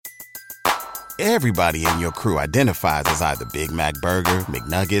Everybody in your crew identifies as either Big Mac Burger,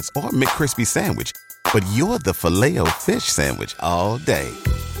 McNuggets, or McCrispy Sandwich. But you're the Filet-O-Fish Sandwich all day.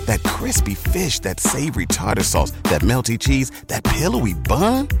 That crispy fish, that savory tartar sauce, that melty cheese, that pillowy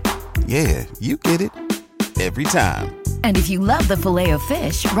bun. Yeah, you get it. Every time. And if you love the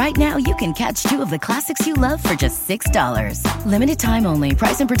Filet-O-Fish, right now you can catch two of the classics you love for just $6. Limited time only.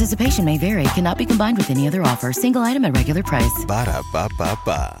 Price and participation may vary. Cannot be combined with any other offer. Single item at regular price.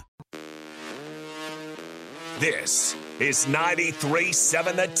 Ba-da-ba-ba-ba. This is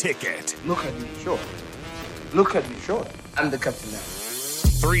 93.7 The Ticket. Look at me, short. Look at me, short. I'm the captain now.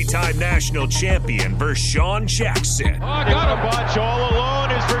 Three-time national champion Vershawn Jackson. Oh, got a bunch all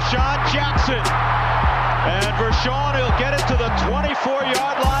alone is Vershawn Jackson. And Vershawn, he'll get it to the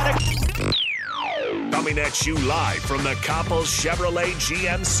 24-yard line. Coming at you live from the Coppels Chevrolet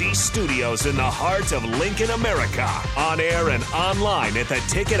GMC studios in the heart of Lincoln, America. On air and online at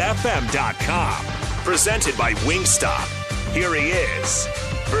theticketfm.com. Presented by Wingstop. Here he is,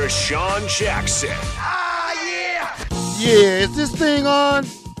 Vershawn Jackson. Yeah, is this thing on?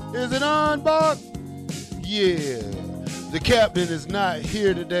 Is it on, Bob? Yeah. The captain is not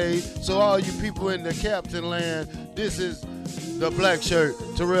here today, so all you people in the captain land, this is the black shirt,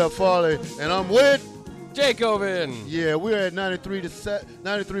 Terrell Farley, and I'm with Jacobin. Yeah, we're at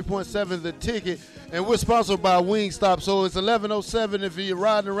 93.7 The Ticket, and we're sponsored by Wingstop, so it's 11:07 if you're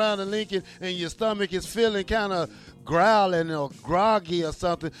riding around in Lincoln and your stomach is feeling kind of growling or groggy or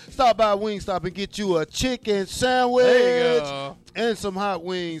something. Stop by Wingstop and get you a chicken sandwich. There you go. And some hot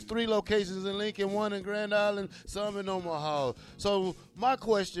wings. 3 locations in Lincoln, 1 in Grand Island, some in Omaha. So my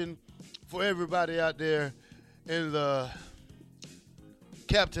question for everybody out there in the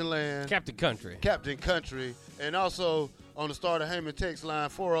Captain Land. Captain Country. Captain Country. And also on the Starter Heyman text line,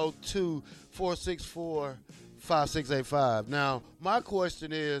 402-464-5685. Now, my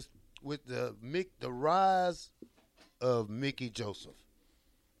question is, with the rise of Mickey Joseph,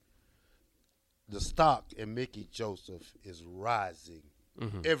 the stock in Mickey Joseph is rising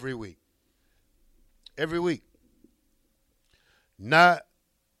every week. Every week. Not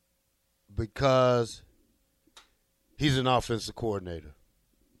because he's an offensive coordinator.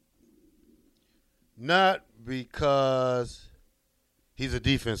 Not because he's a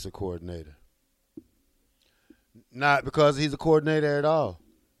defensive coordinator. Not because he's a coordinator at all.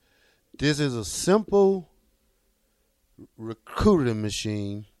 This is a simple recruiting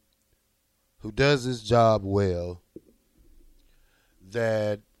machine who does his job well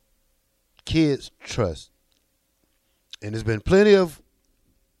that kids trust. And there's been plenty of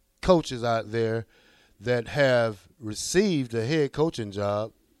coaches out there that have received a head coaching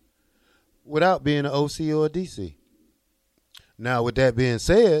job without being an OC or a DC. Now, with that being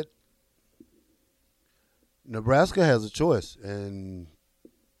said, Nebraska has a choice. And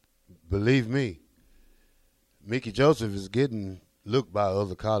believe me, Mickey Joseph is getting looked by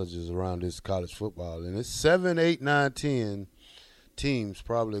other colleges around this college football. And it's 7, 8, 9, 10 teams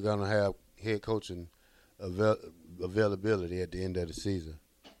probably going to have head coaching availability at the end of the season.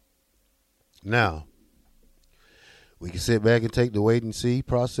 Now, we can sit back and take the wait and see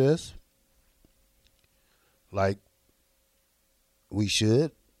process like we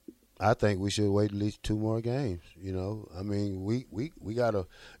should. I think we should wait at least 2 more games. You know, I mean, we got to,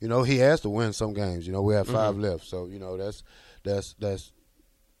 you know, he has to win some games. You know, we have 5 left. So, you know, that's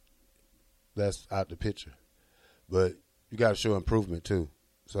out the picture. But you got to show improvement too.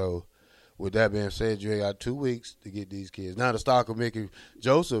 So, with that being said, you got 2 weeks to get these kids. Now, the stock of Mickey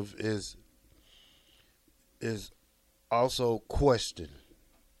Joseph is also questioned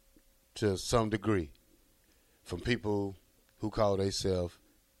to some degree from people who call themselves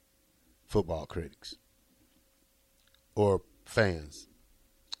football critics or fans,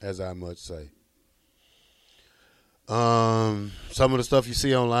 as I must say. Some of the stuff you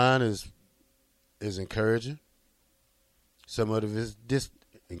see online is encouraging. Some of it is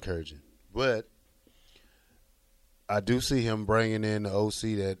disencouraging. But I do see him bringing in the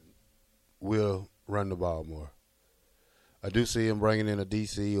OC that will run the ball more. I do see him bringing in a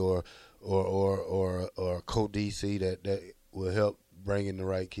DC or a co-DC that will help bring in the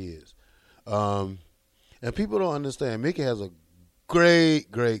right kids. And people don't understand. Mickey has a great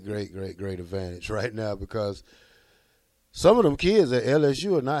advantage right now because some of them kids at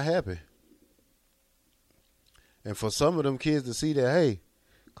LSU are not happy. And for some of them kids to see that, hey,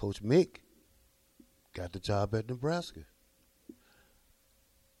 Coach Mick got the job at Nebraska.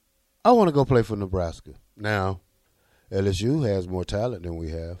 I want to go play for Nebraska. Now, LSU has more talent than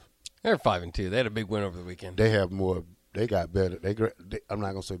we have. They're 5-2. They had a big win over the weekend. They have more. They got better. I'm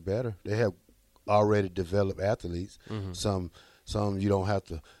not gonna say better. They have already developed athletes. Some you don't have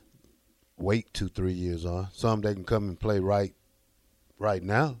to wait 2-3 years on. Some they can come and play right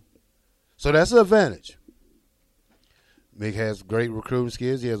now. So that's an advantage. Mick has great recruiting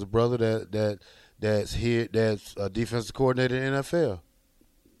skills. He has a brother that's a defensive coordinator in the NFL.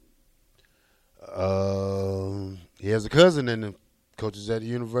 He has a cousin in the coaches at the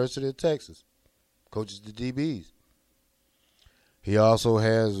University of Texas, coaches the DBs. He also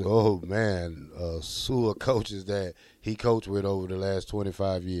has, a slew of coaches that he coached with over the last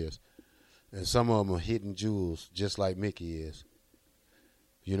 25 years. And some of them are hidden jewels, just like Mickey is.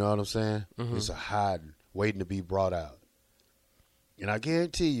 You know what I'm saying? Mm-hmm. It's a hiding, waiting to be brought out. And I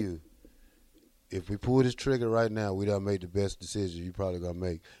guarantee you, if we pull this trigger right now, we done made the best decision you're probably going to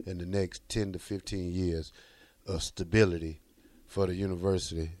make in the next 10 to 15 years of stability for the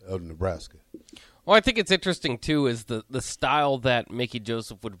University of Nebraska. Well, I think it's interesting, too, is the style that Mickey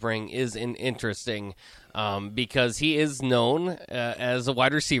Joseph would bring is interesting because he is known as a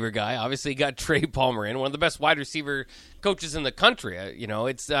wide receiver guy. Obviously, he got Trey Palmer in, one of the best wide receiver coaches in the country.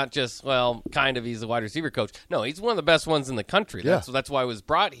 It's not just, he's a wide receiver coach. No, he's one of the best ones in the country. Yeah. That's why he was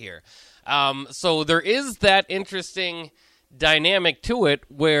brought here. So there is that interesting dynamic to it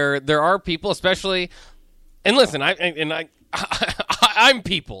where there are people, especially, and listen, I'm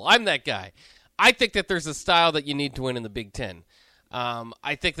people. I'm that guy. I think that there's a style that you need to win in the Big Ten.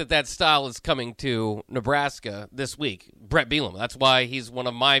 I think that style is coming to Nebraska this week. Brett Bielema. That's why he's one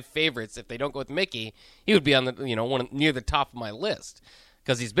of my favorites. If they don't go with Mickey, he would be on the near the top of my list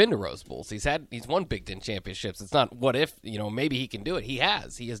because he's been to Rose Bowls. He's won Big Ten championships. It's not what if maybe he can do it. He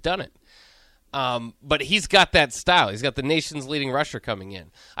has done it. But he's got that style. He's got the nation's leading rusher coming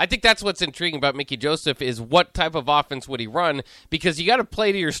in. I think that's what's intriguing about Mickey Joseph is what type of offense would he run because you got to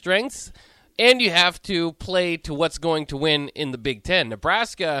play to your strengths. And you have to play to what's going to win in the Big Ten.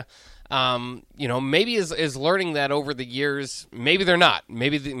 Nebraska, maybe is learning that over the years. Maybe they're not.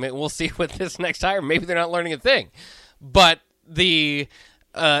 We'll see with this next hire. Maybe they're not learning a thing. But it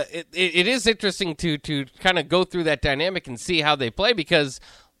is interesting to kind of go through that dynamic and see how they play because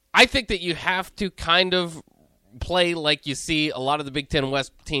I think that you have to kind of play like you see a lot of the Big Ten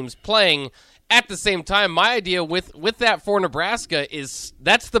West teams playing. At the same time, my idea with that for Nebraska is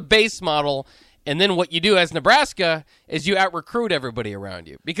that's the base model, and then what you do as Nebraska is you out-recruit everybody around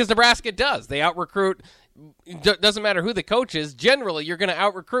you. Because Nebraska does. They out-recruit. Doesn't matter who the coach is. Generally, you're going to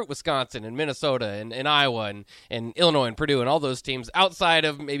out-recruit Wisconsin and Minnesota and Iowa and Illinois and Purdue and all those teams outside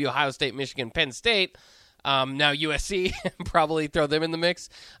of maybe Ohio State, Michigan, Penn State. Now USC, probably throw them in the mix.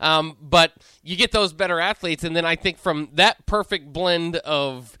 But you get those better athletes, and then I think from that perfect blend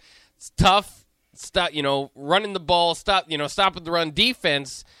of tough, running the ball, stop with the run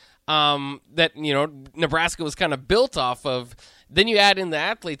defense that, Nebraska was kind of built off of. Then you add in the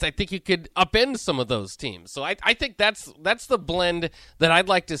athletes. I think you could upend some of those teams. So I think that's the blend that I'd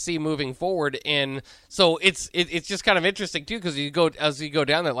like to see moving forward. And so it's just kind of interesting too because as you go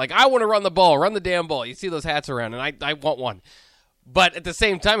down there, like I want to run the ball, run the damn ball. You see those hats around, and I want one. But at the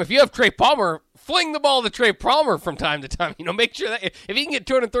same time, if you have Trey Palmer, fling the ball to Trey Palmer from time to time. Make sure that if he can get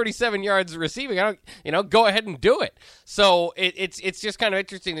 237 yards receiving, go ahead and do it. So it's just kind of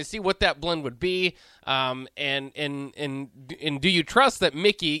interesting to see what that blend would be. And do you trust that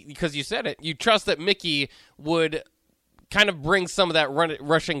Mickey? Because you said it, you trust that Mickey would kind of bring some of that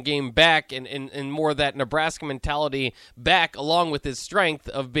rushing game back and more of that Nebraska mentality back, along with his strength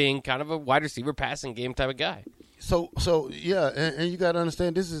of being kind of a wide receiver passing game type of guy. So yeah, and you got to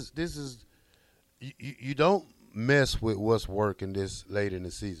understand this is you don't mess with what's working this late in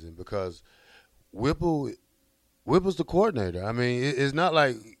the season because Whipple's the coordinator. I mean, it's not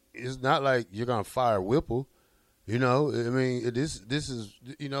like you're gonna fire Whipple. I mean, this is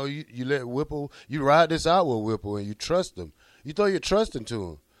you let Whipple, you ride this out with Whipple and you trust him. You throw your trust into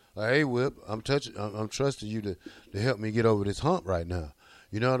him. Like, hey Whip, I'm trusting you to help me get over this hump right now.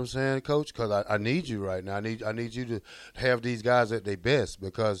 You know what I'm saying, Coach? Because I need you right now. I need you to have these guys at their best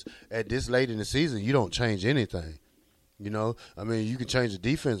because at this late in the season, you don't change anything. I mean, you can change the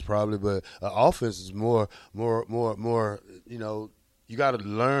defense probably, but offense is more. You got to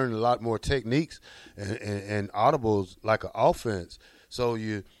learn a lot more techniques and audibles like an offense. So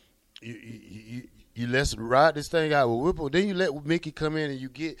you let's ride this thing out with Whipple. Then you let Mickey come in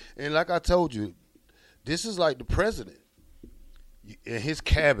and like I told you, this is like the president. In his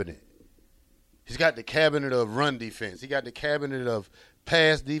cabinet, he's got the cabinet of run defense. He got the cabinet of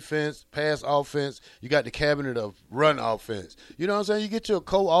pass defense, pass offense. You got the cabinet of run offense. You know what I'm saying? You get your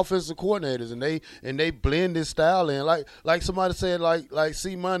co-offensive coordinators, and they blend this style in. Like somebody said, like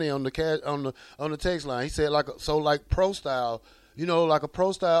C Money on the text line. He said like pro style. Like a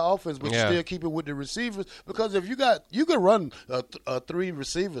pro style offense, but you still keep it with the receivers because if you can run a 3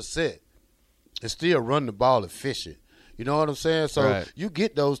 receiver set. and still run the ball efficient. You know what I'm saying? So Right. you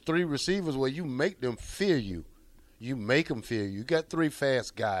get those 3 receivers where you make them fear you. You make them fear you. You got 3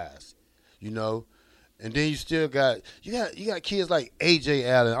 fast guys, you know. And then you still got kids like A.J.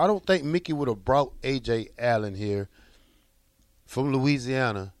 Allen. I don't think Mickey would have brought A.J. Allen here from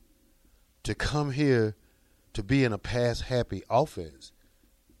Louisiana to come here to be in a pass-happy offense.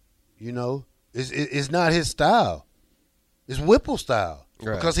 You know, it's not his style. It's Whipple style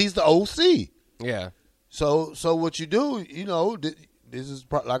because he's the OC. Yeah. So what you do, you know, this is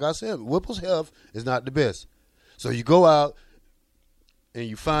like I said, Whipple's health is not the best. So you go out and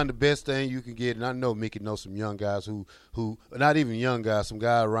you find the best thing you can get. And I know Mickey knows some young guys who not even young guys, some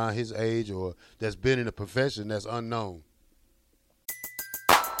guy around his age or that's been in a profession that's unknown.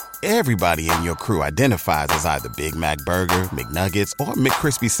 Everybody in your crew identifies as either Big Mac Burger, McNuggets, or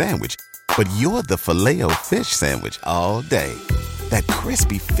McCrispy Sandwich. But you're the Filet-O-Fish Sandwich all day. That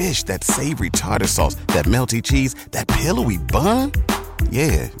crispy fish, that savory tartar sauce, that melty cheese, that pillowy bun.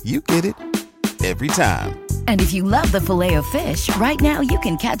 Yeah, you get it. Every time. And if you love the Filet-O-Fish, right now you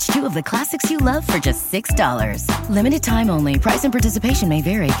can catch 2 of the classics you love for just $6. Limited time only. Price and participation may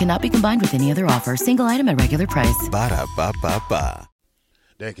vary. Cannot be combined with any other offer. Single item at regular price. Ba-da-ba-ba-ba.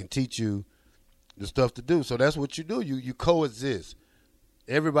 That can teach you the stuff to do. So that's what you do. You coexist.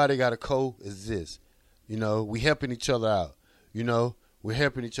 Everybody got to coexist. You know, we helping each other out. You know, we're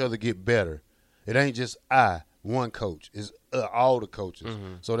helping each other get better. It ain't just one coach. It's all the coaches.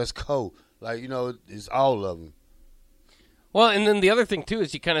 Mm-hmm. So that's like, you know, it's all of them. Well, and then the other thing, too,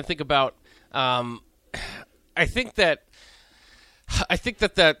 is you kind of think about I think that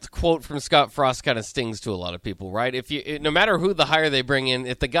quote from Scott Frost kind of stings to a lot of people, right? No matter who the hire they bring in,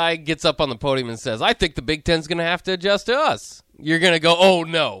 if the guy gets up on the podium and says, I think the Big Ten's going to have to adjust to us, you're going to go, oh,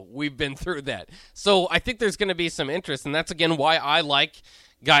 no, we've been through that. So I think there's going to be some interest, and that's, again, why I like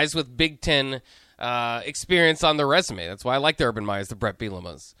guys with Big Ten experience on their resume. That's why I like the Urban Meyers, the Brett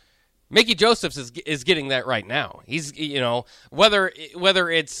Bielema's. Mickey Josephs is getting that right now. He's, you know, whether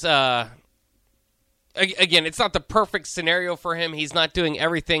it's again, it's not the perfect scenario for him. He's not doing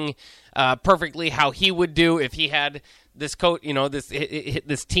everything perfectly how he would do if he had this coach, you know,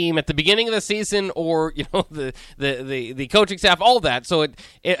 this team at the beginning of the season, or you know the coaching staff, all that. So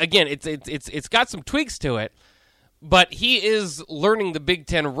it's got some tweaks to it, but he is learning the Big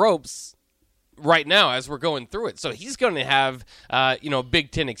Ten ropes right now as we're going through it. So he's going to have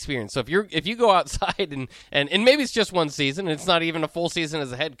Big Ten experience. So if you go outside and maybe it's just one season, and it's not even a full season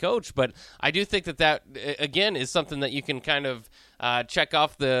as a head coach, but I do think that again is something that you can kind of check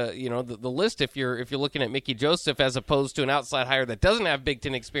off the list if you're looking at Mickey Joseph, as opposed to an outside hire that doesn't have Big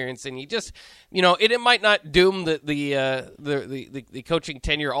Ten experience, and you just it might not doom the coaching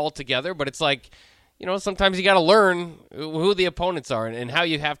tenure altogether, but it's like, sometimes you got to learn who the opponents are and how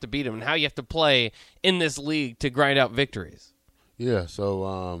you have to beat them and how you have to play in this league to grind out victories. Yeah, so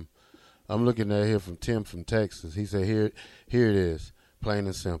I'm looking at here from Tim from Texas. He said, here it is, plain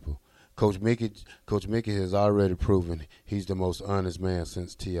and simple. Coach Mickey has already proven he's the most honest man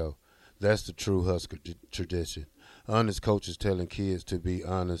since T.O. That's the true Husker tradition. Honest coaches telling kids to be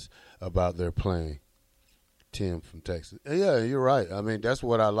honest about their playing. Tim from Texas. Yeah, you're right. I mean, that's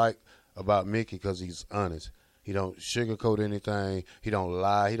what I like about Mickey, because he's honest. He don't sugarcoat anything. He don't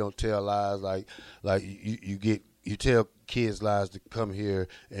lie. He don't tell lies like you tell kids lies to come here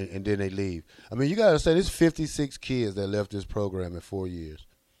and then they leave. I mean, you got to say there's 56 kids that left this program in 4 years.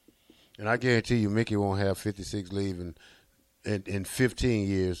 And I guarantee you Mickey won't have 56 leaving in 15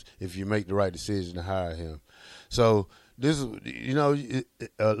 years if you make the right decision to hire him. So this is,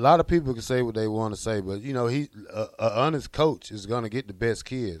 a lot of people can say what they want to say, but, he's an honest coach is going to get the best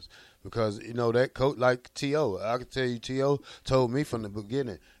kids. Because, that coach like T.O., I can tell you T.O. told me from the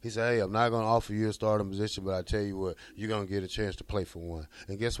beginning, he said, hey, I'm not going to offer you a starting position, but I tell you what, you're going to get a chance to play for one.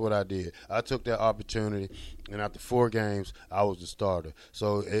 And guess what I did? I took that opportunity, and after 4 games, I was the starter.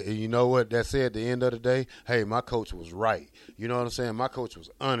 So, you know what? That said, at the end of the day, hey, my coach was right. You know what I'm saying? My coach was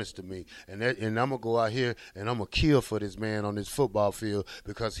honest to me. And I'm going to go out here, and I'm going to kill for this man on this football field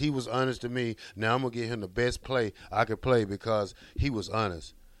because he was honest to me. Now I'm going to get him the best play I could play because he was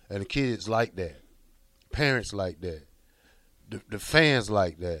honest. And the kids like that. Parents like that. The fans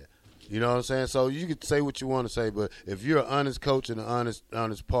like that. You know what I'm saying? So you can say what you want to say, but if you're an honest coach and an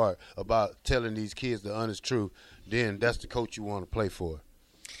honest part about telling these kids the honest truth, then that's the coach you want to play for.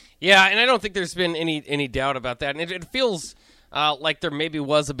 Yeah, and I don't think there's been any doubt about that. And it feels like there maybe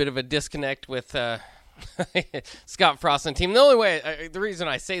was a bit of a disconnect with Scott Frost and team. The reason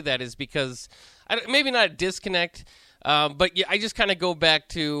I say that is because maybe not a disconnect, But yeah, I just kind of go back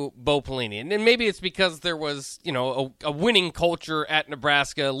to Bo Pelini, and then maybe it's because there was, a winning culture at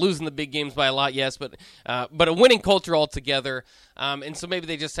Nebraska, losing the big games by a lot, yes, but a winning culture altogether, and so maybe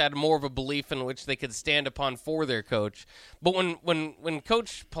they just had more of a belief in which they could stand upon for their coach. But when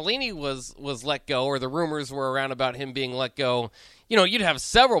Coach Pelini was let go, or the rumors were around about him being let go, you'd have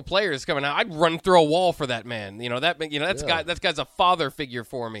several players coming out. I'd run through a wall for that man. That guy's a father figure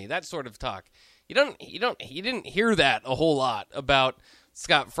for me. That sort of talk. You didn't hear that a whole lot about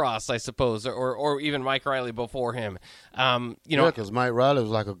Scott Frost, I suppose, or even Mike Riley before him. Because Mike Riley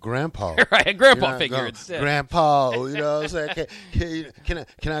was like a grandpa, right? A grandpa figure instead. Grandpa, what I'm saying?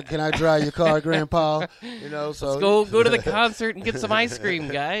 Can I drive your car, Grandpa? So let's go to the concert and get some ice cream,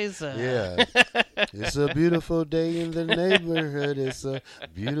 guys. Yeah, it's a beautiful day in the neighborhood. It's a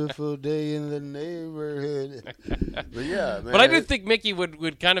beautiful day in the neighborhood. But yeah, man. But I do think Mickey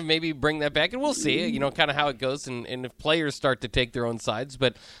would kind of maybe bring that back, and we'll see. Kind of how it goes, and if players start to take their own sides.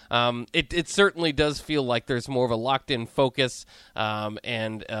 But it certainly does feel like there's more of a locked-in focus,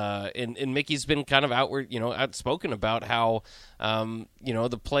 and Mickey's been kind of outspoken about how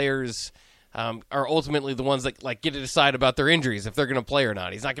the players are ultimately the ones that get to decide about their injuries, if they're going to play or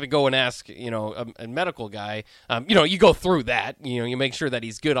not. He's not going to go and ask a medical guy. You go through that. You make sure that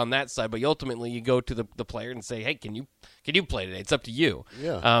he's good on that side, but ultimately you go to the player and say, hey, can you play today? It's up to you.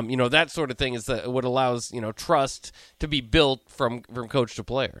 Yeah. That sort of thing is what allows trust to be built from coach to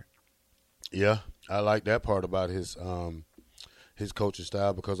player. Yeah, I like that part about his coaching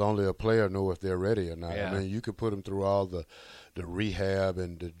style, because only a player knows if they're ready or not. Yeah. I mean, you could put them through all the rehab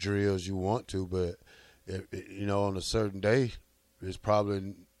and the drills you want to, but on a certain day, it's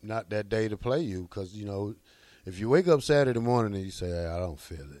probably not that day to play you, because if you wake up Saturday morning and you say, hey, I don't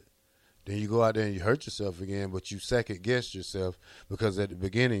feel it, then you go out there and you hurt yourself again, but you second guess yourself because at the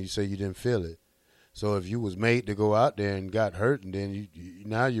beginning you say you didn't feel it. So if you was made to go out there and got hurt, and then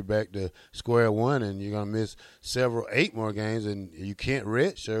now you're back to square one, and you're gonna miss 8 more games, and you can't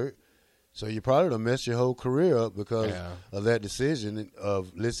redshirt. So you probably done messed your whole career up because of that decision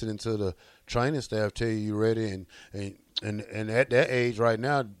of listening to the training staff tell you you're ready. And at that age right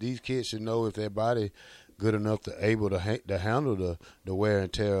now, these kids should know if their body good enough to able to handle the wear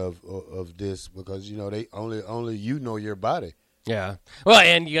and tear of this, because they only your body. Yeah. Well,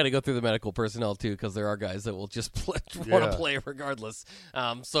 and you got to go through the medical personnel too, because there are guys that will just want to play regardless.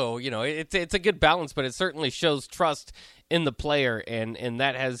 So it's a good balance, but it certainly shows trust in the player, and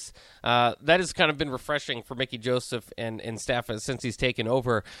that has kind of been refreshing for Mickey Joseph and staff since he's taken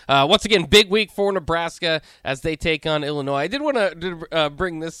over. Once again, big week for Nebraska as they take on Illinois. I did want to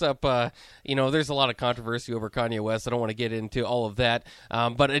bring this up. There's a lot of controversy over Kanye West. I don't want to get into all of that,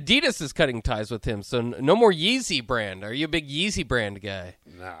 but Adidas is cutting ties with him, so no more Yeezy brand. Are you a big Yeezy brand guy?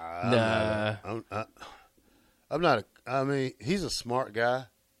 Nah. I'm not. I mean, he's a smart guy,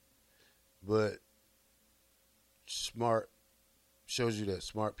 but smart shows you that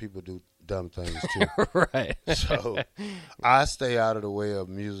smart people do dumb things too. Right. So I stay out of the way of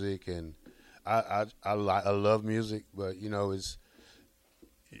music, and I love music, but it's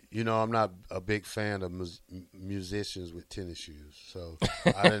I'm not a big fan of musicians with tennis shoes. So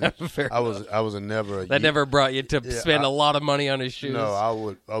I didn't. I was never. Never brought you to spend a lot of money on his shoes. No, I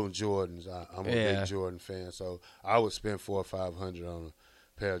was Jordans. I'm a big Jordan fan, so I would spend $400 or $500 on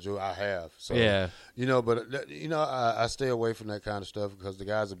a pair of Jordans. I have. So but I stay away from that kind of stuff, because the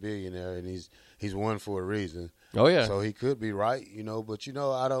guy's a billionaire and he's won for a reason. Oh yeah. So he could be right, but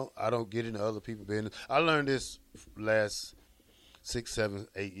I don't get into other people's business. I learned this last 6, 7,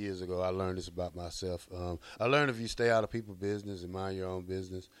 8 years ago. I learned this about myself. I learned if you stay out of people's business and mind your own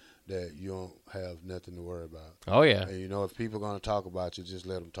business, that you don't have nothing to worry about. Oh yeah. And if people are going to talk about you, just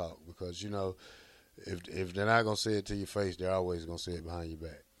let them talk, because if they're not going to say it to your face, they're always going to say it behind your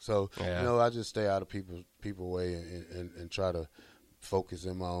back. So I just stay out of people's way and try to focus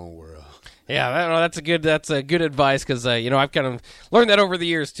in my own world. Yeah, that's a good advice, because I've kind of learned that over the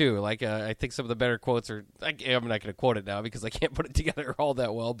years too. Like I think some of the better quotes are, I'm not going to quote it now because I can't put it together all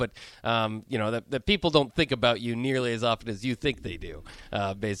that well, but that people don't think about you nearly as often as you think they do,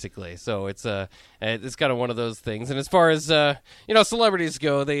 basically. So it's kind of one of those things. And as far as celebrities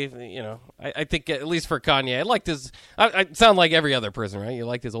go, they I think at least for Kanye, I liked his. I sound like every other person, right? You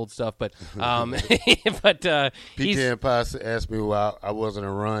liked his old stuff, but Peter and Pa asked me why I wasn't a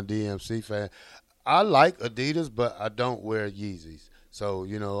Run DMC fan. I like Adidas, but I don't wear Yeezys. So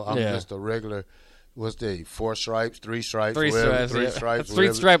I'm just a regular what's the 4 stripes, 3 stripes, Three whatever, stripes, 3 yeah. stripes, Street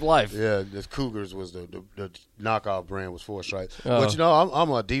whatever. Stripe Life. Yeah, the Cougars was the knockoff brand was 4 stripes. Oh. But I'm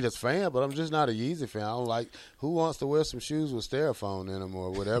an Adidas fan, but I'm just not a Yeezy fan. I don't like who wants to wear some shoes with styrofoam in them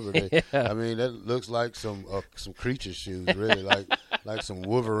or whatever. I mean, that looks like some creature shoes, really, like some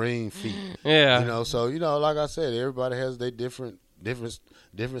Wolverine feet. Yeah. So like I said, everybody has their different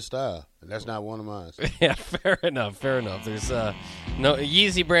style, and that's not one of mine. Yeah, fair enough. There's no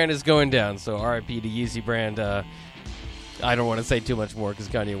Yeezy brand is going down, so RIP to Yeezy brand. I don't want to say too much more because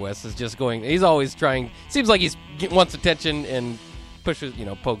Kanye West is just going. He's always trying. Seems like he wants attention and pushes,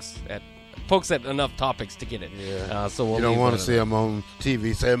 pokes at enough topics to get it. Yeah. So we'll you don't want to see him on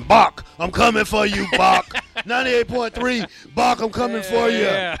TV saying, "Bach, I'm coming for you, Bach. 98.3, Bach, I'm coming for you."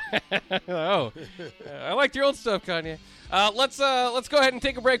 Yeah. Oh, I liked your old stuff, Kanye. Let's go ahead and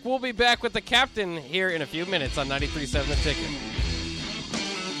take a break. We'll be back with the captain here in a few minutes on 93.7 The Ticket.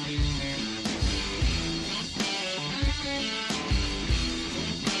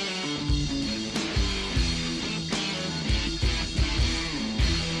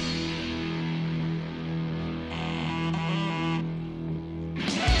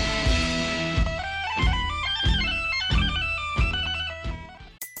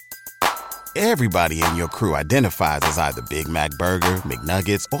 Everybody in your crew identifies as either Big Mac Burger,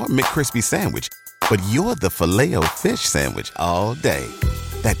 McNuggets, or McCrispy Sandwich. But you're the Filet-O-Fish Sandwich all day.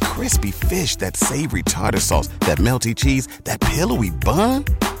 That crispy fish, that savory tartar sauce, that melty cheese, that pillowy bun.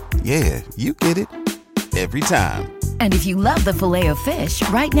 Yeah, you get it. Every time. And if you love the Filet-O-Fish,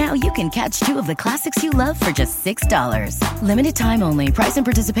 right now you can catch 2 of the classics you love for just $6. Limited time only. Price and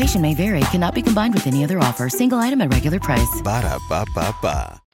participation may vary. Cannot be combined with any other offer. Single item at regular price. Ba-da-ba-ba-ba.